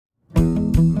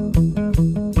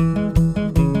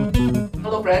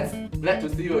Glad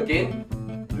to see you again.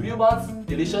 Do you want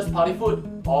delicious party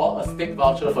food or a steak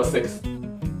voucher for 6?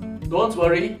 Don't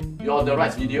worry, you're on the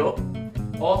right video.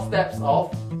 All steps of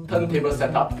turntable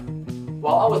setup.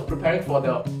 While I was preparing for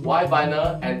the Y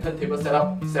vinyl and turntable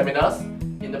setup seminars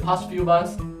in the past few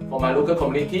months for my local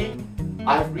community,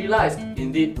 I have realized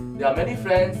indeed there are many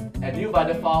friends and new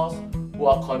vinylophiles who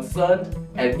are concerned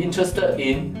and interested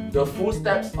in the full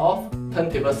steps of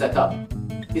turntable setup.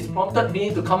 It's prompted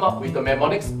me to come up with the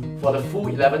mnemonics for the full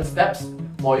 11 steps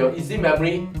for your easy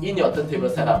memory in your turntable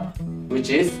setup, which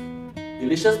is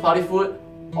delicious party food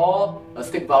or a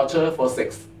steak voucher for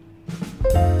 6.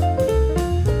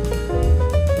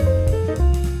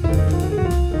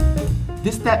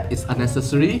 This step is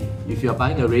unnecessary if you are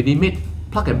buying a ready-made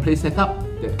plug-and-play setup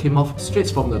that came off straight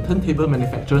from the turntable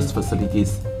manufacturer's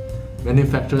facilities.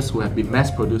 Manufacturers who have been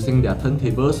mass producing their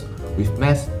turntables with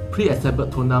mass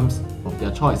pre-assembled tone arms of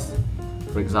their choice.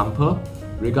 For example,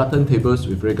 Rega turntables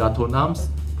with Rega tone arms,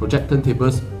 Project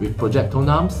turntables with Project tone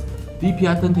arms,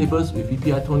 VPI turntables with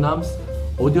VPI tone arms,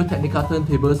 Audio-Technica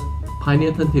turntables,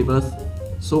 Pioneer turntables,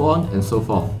 so on and so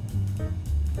forth.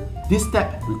 This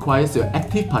step requires your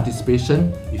active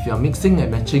participation if you are mixing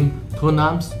and matching tone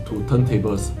arms to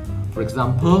turntables. For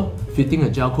example, fitting a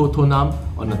Gelco tone arm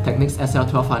on a Technics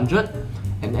SL1200,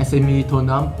 an SME tone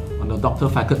arm on a Dr.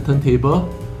 Fickert turntable,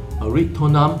 a Reed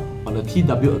tone arm on a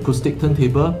TW acoustic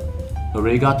turntable, a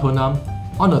Rega tone arm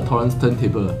on a Torrance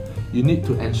turntable. You need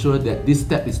to ensure that this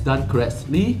step is done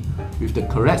correctly with the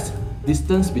correct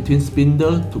distance between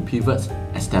spindle to pivots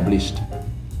established.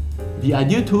 The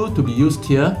ideal tool to be used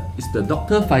here is the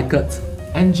Dr. Fickert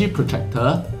NG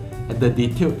protractor, and the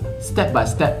detailed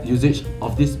step-by-step usage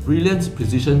of this brilliant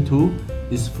precision tool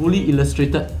is fully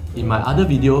illustrated in my other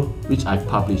video which I've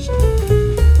published.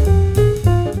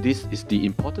 This is the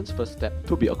important first step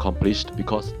to be accomplished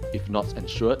because if not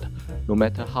ensured, no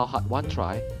matter how hard one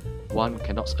try, one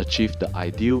cannot achieve the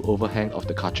ideal overhang of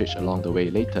the cartridge along the way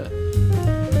later.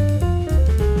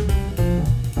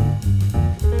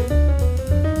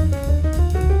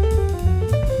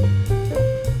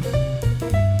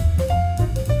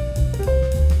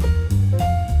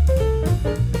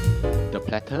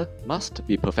 Must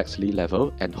be perfectly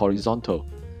level and horizontal.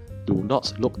 Do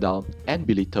not look down and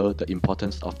belittle the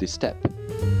importance of this step.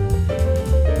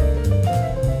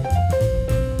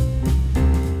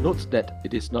 Note that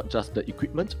it is not just the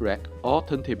equipment rack or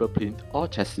turntable plinth or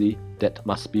chassis that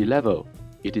must be level.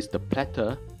 It is the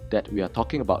platter that we are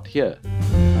talking about here.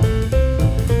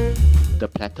 The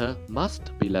platter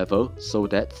must be level so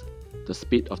that the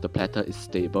speed of the platter is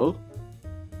stable,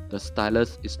 the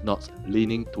stylus is not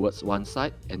leaning towards one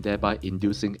side and thereby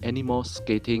inducing any more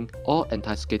skating or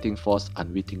anti-skating force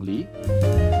unwittingly,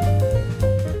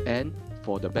 and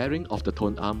for the bearing of the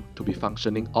tone arm to be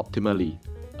functioning optimally,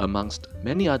 amongst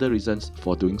many other reasons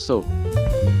for doing so.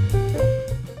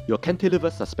 Your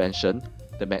cantilever suspension,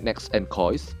 the magnets and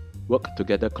coils, work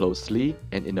together closely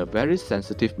and in a very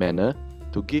sensitive manner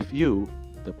to give you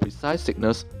the precise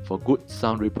signals for good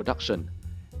sound reproduction,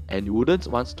 and you wouldn't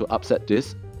want to upset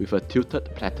this with a tilted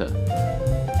platter.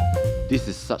 This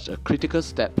is such a critical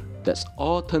step that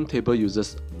all turntable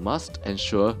users must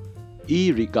ensure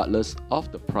irregardless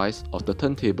of the price of the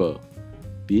turntable,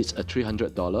 be it a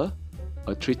 $300,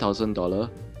 a $3,000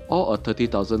 or a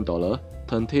 $30,000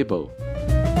 turntable.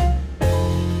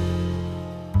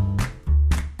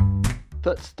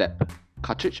 Third step,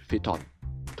 cartridge fit-on.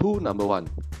 Tool number 1,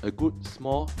 a good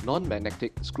small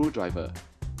non-magnetic screwdriver.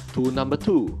 Tool number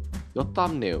 2, your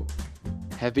thumbnail.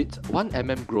 Have it 1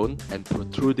 mm grown and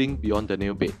protruding beyond the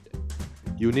nail bed.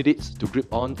 You need it to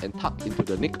grip on and tuck into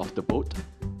the neck of the bolt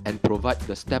and provide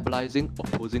the stabilizing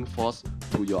opposing force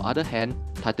to your other hand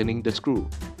tightening the screw.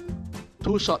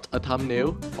 Too short a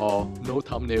thumbnail or no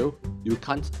thumbnail, you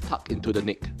can't tuck into the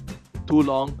neck. Too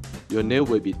long, your nail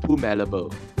will be too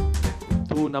malleable.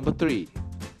 Tool number 3,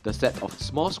 the set of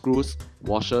small screws,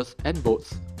 washers and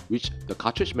bolts which the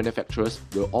cartridge manufacturers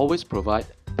will always provide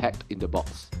packed in the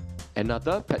box.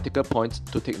 Another practical point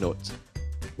to take note.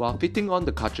 While fitting on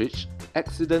the cartridge,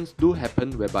 accidents do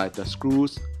happen whereby the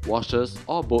screws, washers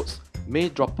or bolts may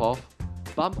drop off,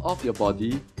 bump off your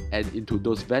body and into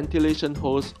those ventilation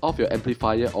holes of your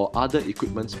amplifier or other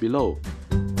equipments below.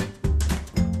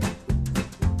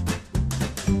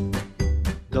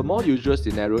 The more usual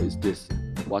scenario is this.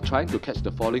 While trying to catch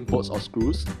the falling bolts or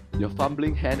screws, your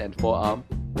fumbling hand and forearm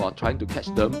while trying to catch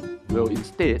them will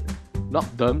instead knock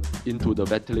them into the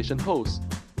ventilation holes.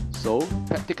 So,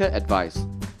 practical advice,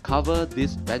 cover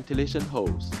these ventilation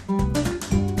holes.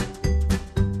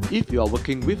 If you are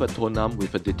working with a tone arm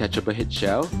with a detachable head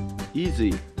shell,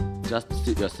 easy. Just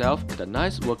sit yourself at a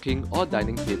nice working or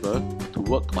dining table to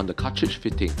work on the cartridge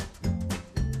fitting.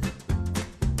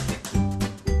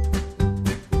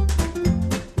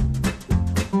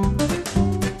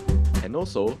 And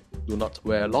also, do not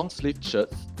wear long-sleeved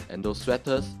shirts and those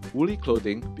sweaters, woolly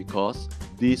clothing, because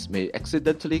these may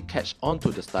accidentally catch onto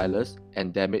the stylus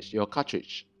and damage your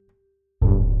cartridge.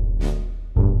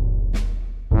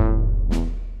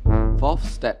 Fourth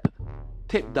step.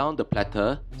 Tape down the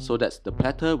platter so that the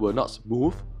platter will not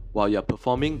move while you are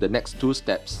performing the next two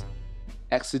steps.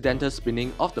 Accidental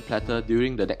spinning of the platter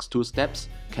during the next two steps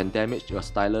can damage your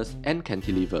stylus and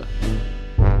cantilever.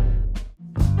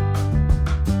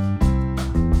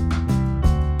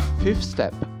 Fifth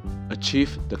step.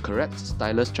 Achieve the correct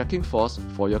stylus tracking force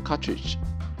for your cartridge.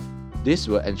 This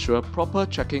will ensure proper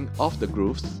tracking of the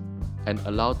grooves and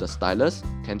allow the stylus,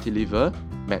 cantilever,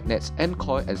 magnets and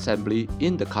coil assembly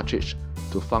in the cartridge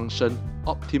to function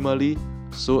optimally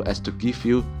so as to give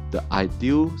you the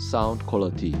ideal sound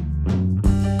quality.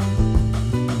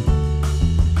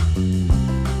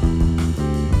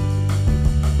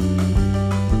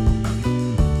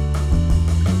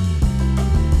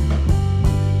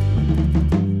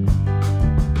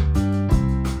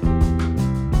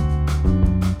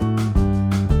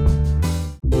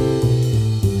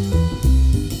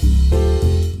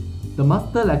 The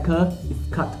master lacquer is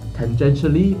cut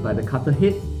tangentially by the cutter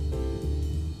head,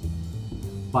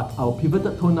 but our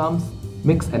pivoted tone arms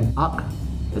makes an arc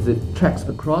as it tracks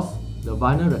across the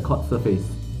vinyl record surface.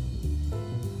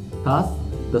 Thus,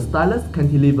 the stylus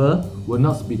cantilever will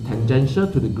not be tangential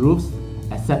to the grooves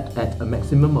except at a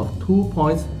maximum of 2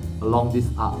 points along this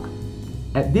arc.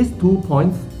 At these 2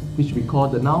 points, which we call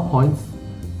the null points,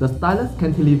 the stylus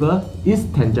cantilever is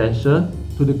tangential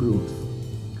to the grooves,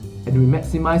 and we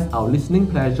maximize our listening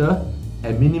pleasure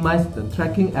and minimize the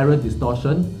tracking error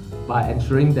distortion by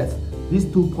ensuring that these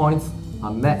 2 points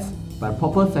are met by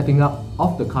proper setting up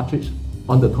of the cartridge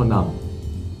on the tone arm.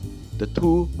 The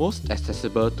two most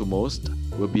accessible to most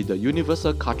will be the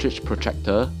universal cartridge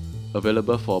protractor,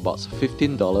 available for about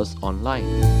 $15 online.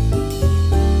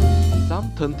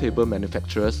 Some turntable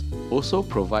manufacturers also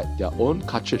provide their own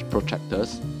cartridge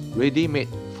protractors ready-made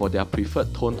for their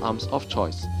preferred tone arms of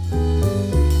choice.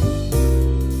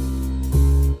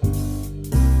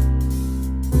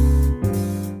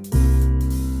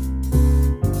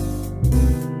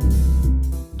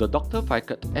 The Dr.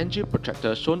 Ficott NG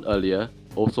protractor shown earlier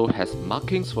also has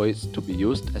markings for it to be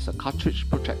used as a cartridge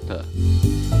protractor.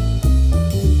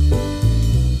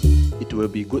 It will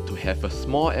be good to have a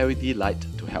small LED light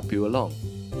to help you along.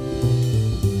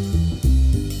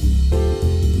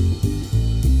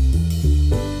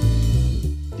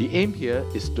 The aim here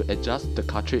is to adjust the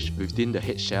cartridge within the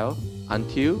head shell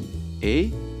until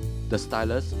A. The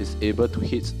stylus is able to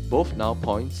hit both null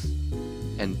points,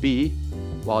 and B.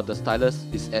 While the stylus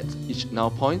is at each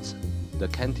null point, the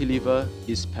cantilever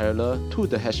is parallel to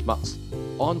the hash marks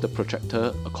on the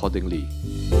protractor accordingly.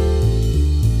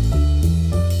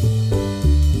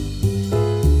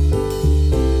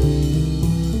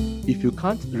 If you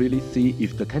can't really see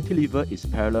if the cantilever is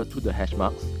parallel to the hash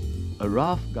marks, a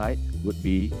rough guide would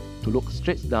be to look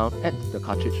straight down at the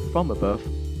cartridge from above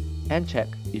and check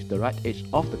if the right edge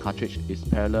of the cartridge is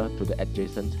parallel to the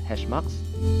adjacent hash marks,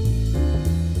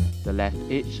 the left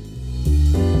edge,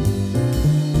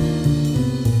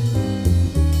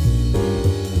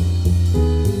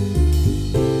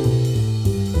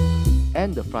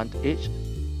 and the front edge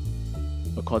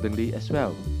accordingly as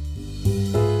well.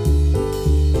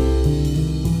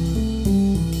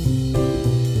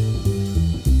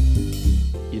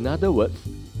 In other words,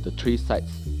 the three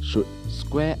sides should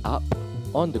square up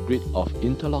on the grid of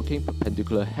interlocking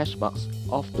perpendicular hash marks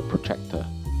of the protractor.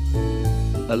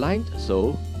 Aligned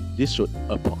so, this should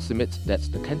approximate that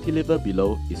the cantilever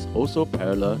below is also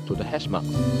parallel to the hash marks.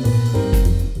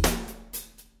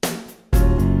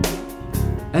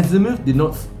 Azimuth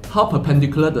denotes how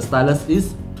perpendicular the stylus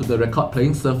is to the record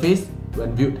playing surface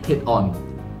when viewed head-on.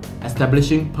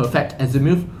 Establishing perfect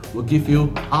azimuth will give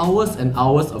you hours and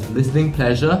hours of listening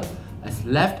pleasure as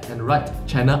left and right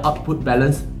channel output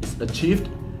balance is achieved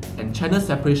and channel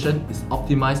separation is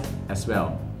optimized as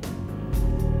well.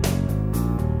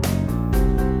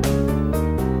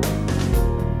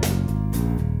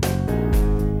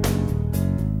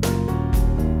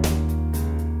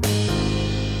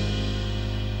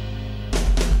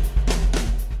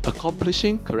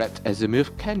 Accomplishing correct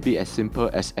azimuth can be as simple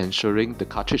as ensuring the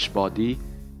cartridge body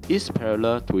is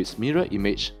parallel to its mirror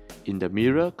image in the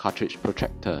mirror cartridge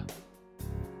protractor.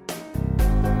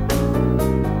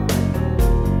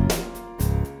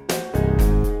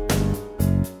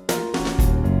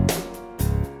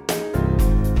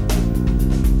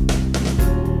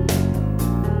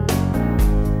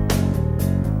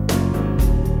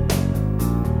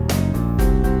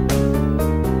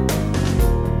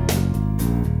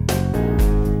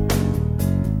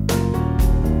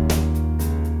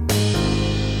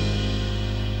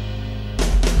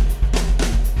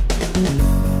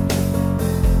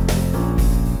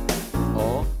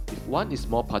 one is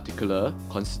more particular,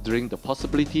 considering the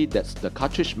possibility that the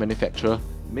cartridge manufacturer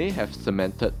may have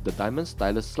cemented the diamond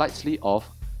stylus slightly off,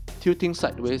 tilting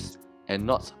sideways and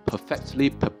not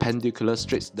perfectly perpendicular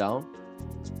straight down,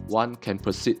 one can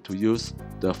proceed to use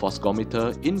the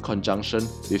Fosgometer in conjunction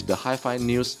with the Hi-Fi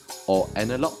News or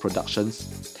Analog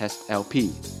Productions Test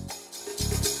LP.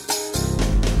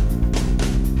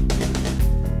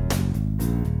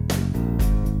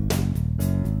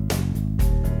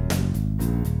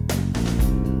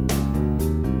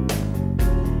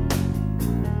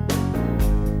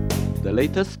 The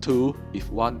latest tool,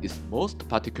 if one is most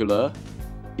particular,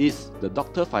 is the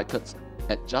Dr. Ficut's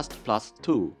Adjust Plus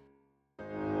tool.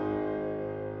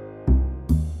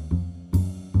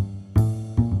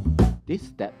 This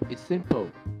step is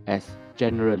simple, as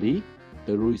generally,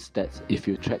 the rule is that if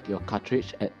you track your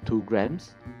cartridge at 2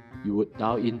 grams, you would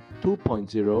dial in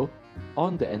 2.0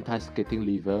 on the anti-skating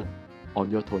lever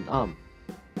on your tone arm.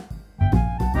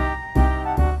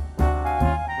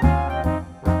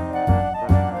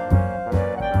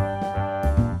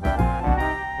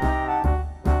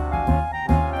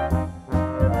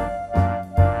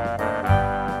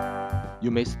 You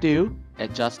may still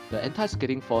adjust the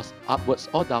anti-skating force upwards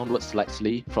or downwards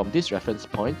slightly from this reference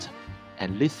point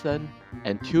and listen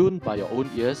and tune by your own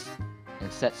ears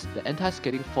and set the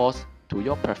anti-skating force to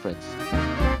your preference.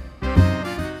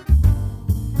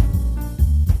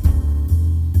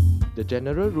 The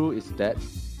general rule is that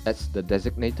at the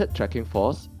designated tracking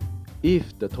force,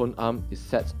 if the tone arm is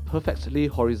set perfectly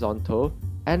horizontal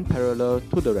and parallel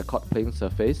to the record playing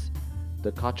surface,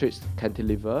 the cartridge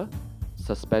cantilever,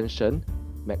 suspension,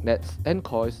 magnets and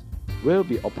coils will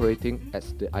be operating at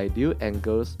the ideal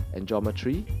angles and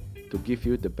geometry to give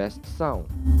you the best sound.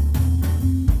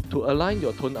 To align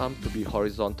your tone arm to be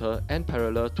horizontal and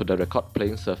parallel to the record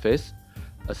playing surface,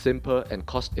 a simple and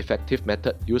cost-effective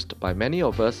method used by many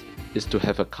of us is to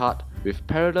have a card with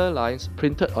parallel lines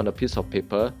printed on a piece of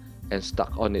paper and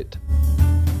stuck on it.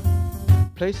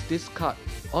 Place this card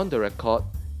on the record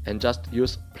and just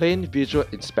use plain visual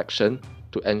inspection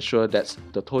to ensure that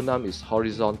the tone arm is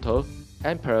horizontal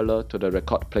and parallel to the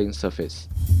record playing surface.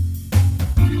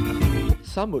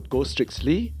 Some would go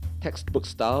strictly textbook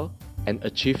style and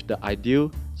achieve the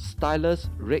ideal stylus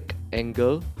rake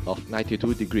angle of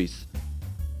 92 degrees.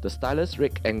 The stylus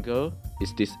rake angle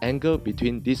is this angle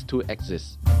between these two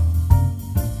axes.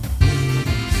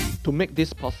 To make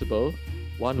this possible,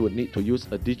 one would need to use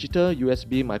a digital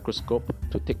USB microscope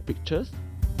to take pictures.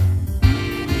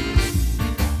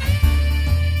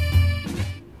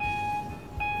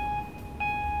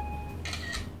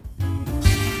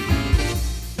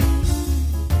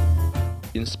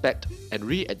 Inspect and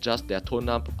readjust their tone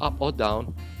arm up or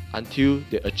down until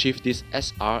they achieve this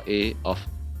SRA of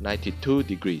 92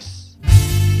 degrees.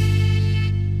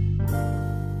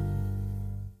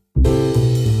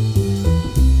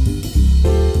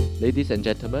 Ladies and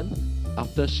gentlemen,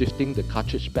 after shifting the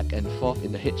cartridge back and forth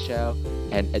in the head shell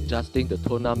and adjusting the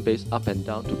tone arm base up and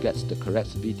down to get the correct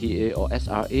VTA or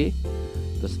SRA,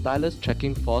 the stylus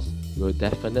tracking force will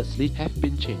definitely have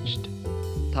been changed.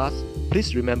 Thus,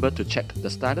 please remember to check the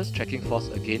stylus tracking force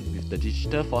again with the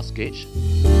digital force gauge.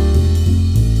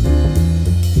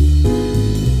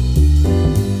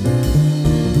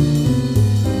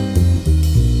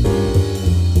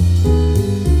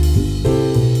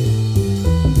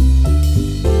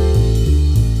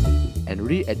 And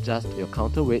readjust your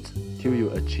counterweight till you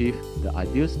achieve the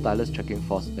ideal stylus tracking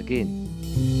force again.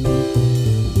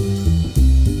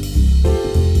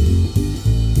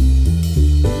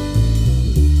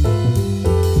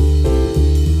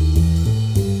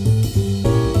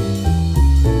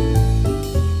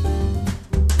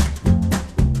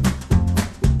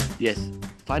 Yes,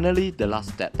 finally the last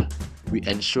step. We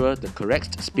ensure the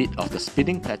correct speed of the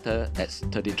spinning platter at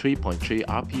 33.3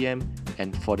 RPM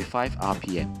and 45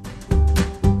 RPM.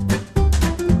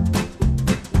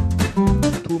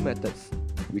 Two methods.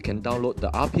 We can download the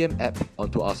RPM app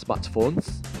onto our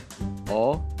smartphones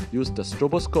or use the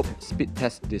stroboscope speed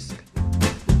test disc.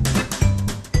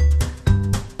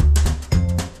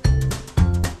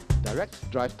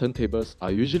 Direct drive turntables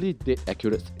are usually dead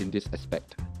accurate in this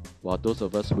aspect, while those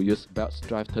of us who use belt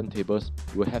drive turntables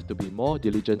will have to be more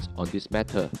diligent on this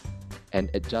matter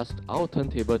and adjust our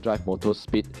turntable drive motor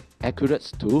speed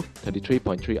accurate to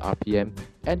 33.3 RPM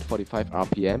and 45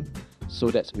 RPM so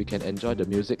that we can enjoy the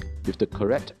music with the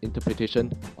correct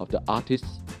interpretation of the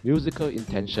artist's musical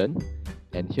intention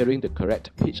and hearing the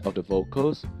correct pitch of the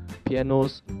vocals,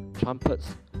 pianos,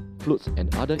 trumpets, flutes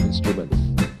and other instruments.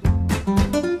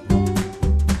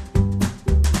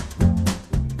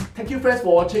 Thank you friends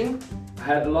for watching. I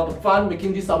had a lot of fun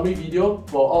making this summary video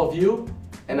for all of you.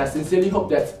 and I sincerely hope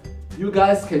that you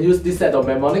guys can use this set of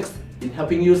mnemonics in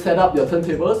helping you set up your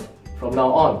turntables from now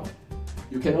on.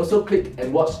 You can also click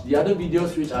and watch the other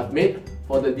videos which I've made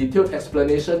for the detailed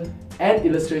explanation and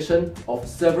illustration of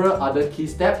several other key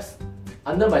steps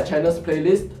under my channel's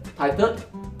playlist titled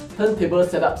Turntable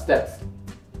Setup Steps.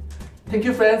 Thank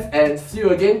you friends, and see you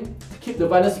again. Keep the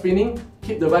vinyl spinning,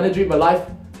 keep the vinyl dream alive.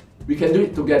 We can do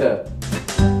it together.